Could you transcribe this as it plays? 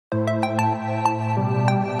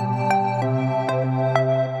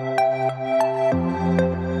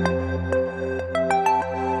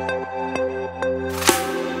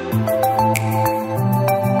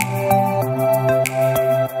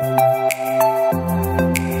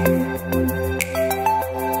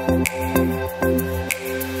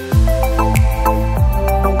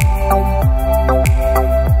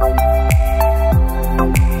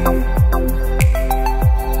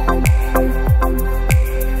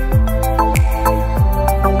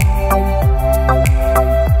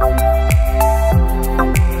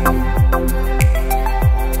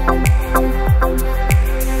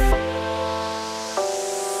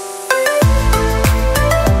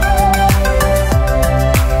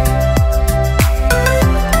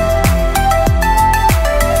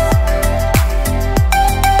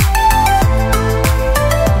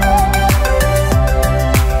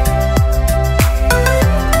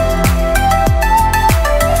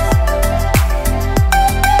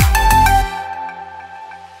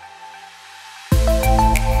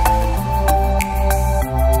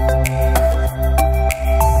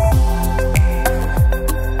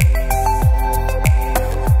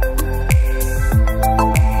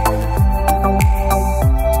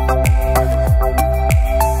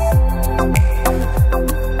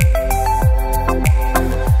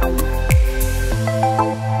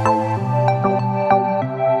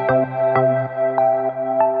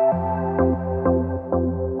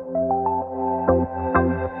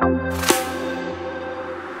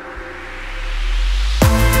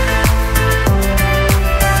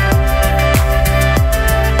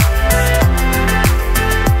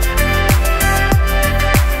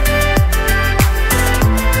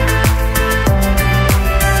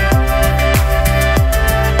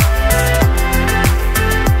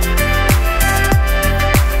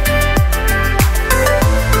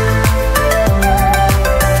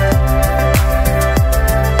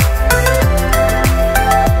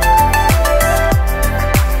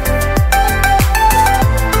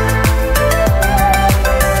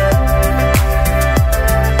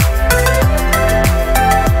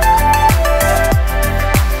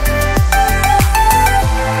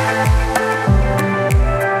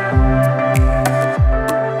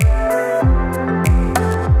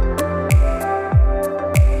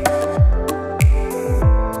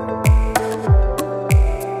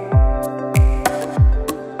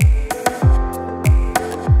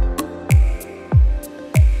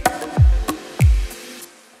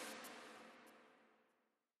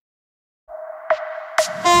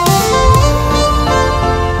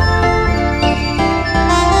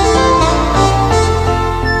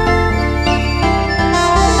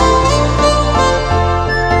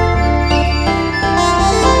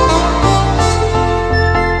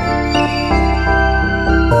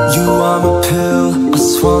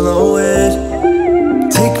follow it.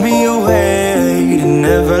 Take me away to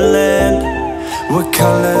Neverland, where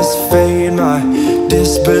colors fade my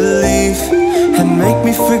disbelief and make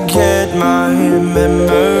me forget my memories.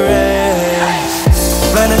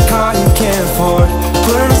 Rent a car you can't afford,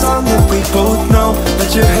 put on a song that we both know.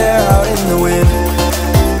 Let your hair out in the wind,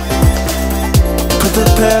 put the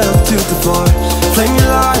pedal to the floor. Flame your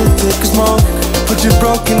light and take a smoke. Put your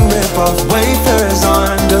broken rip-off wafers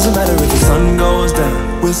on. Doesn't matter if the sun goes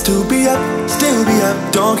down, we'll still be up, still be up.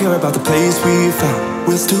 Don't care about the place we found.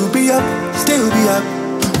 We'll still be up, still be up.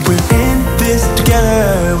 We're in this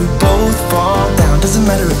together, we both fall down. Doesn't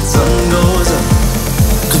matter if the sun goes up,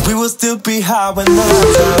 'cause we will still be high when the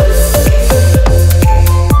lights out.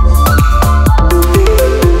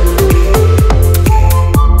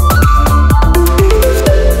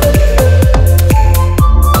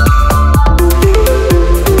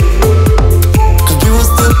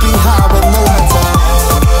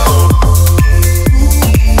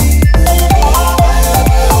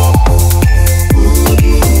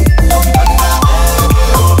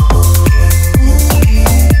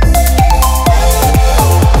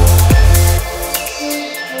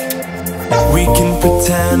 We can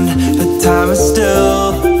pretend that time is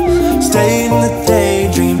still, stay in the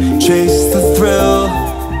daydream, chase the thrill,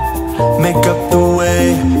 make up the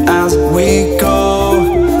way as we go,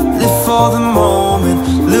 live for the moment,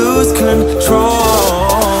 lose control.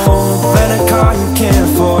 Rent a car you can't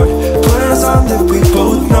afford, put on a song that we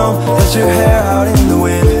both know. Let your hair out in the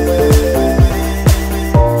wind,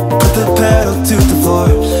 put the pedal to the floor.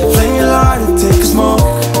 Flame your light and take a smoke.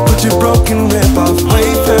 Put your broken rip-off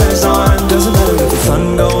wafers on. Doesn't matter if the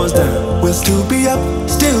sun goes down, we'll still be up,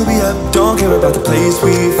 still be up. Don't care about the place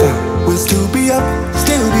we found. We'll still be up,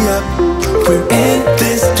 still be up. We're in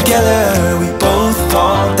this together, we both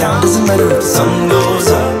fall down. Doesn't matter if the sun goes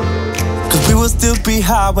up, 'cause we will still be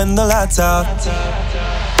high when the lights out.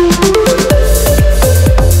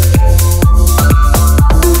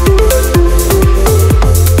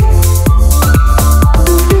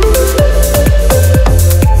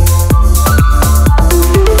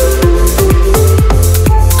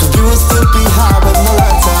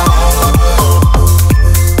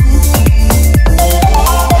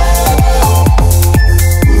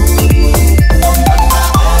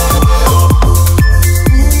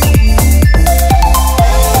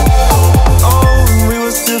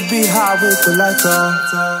 With the lights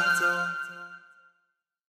on.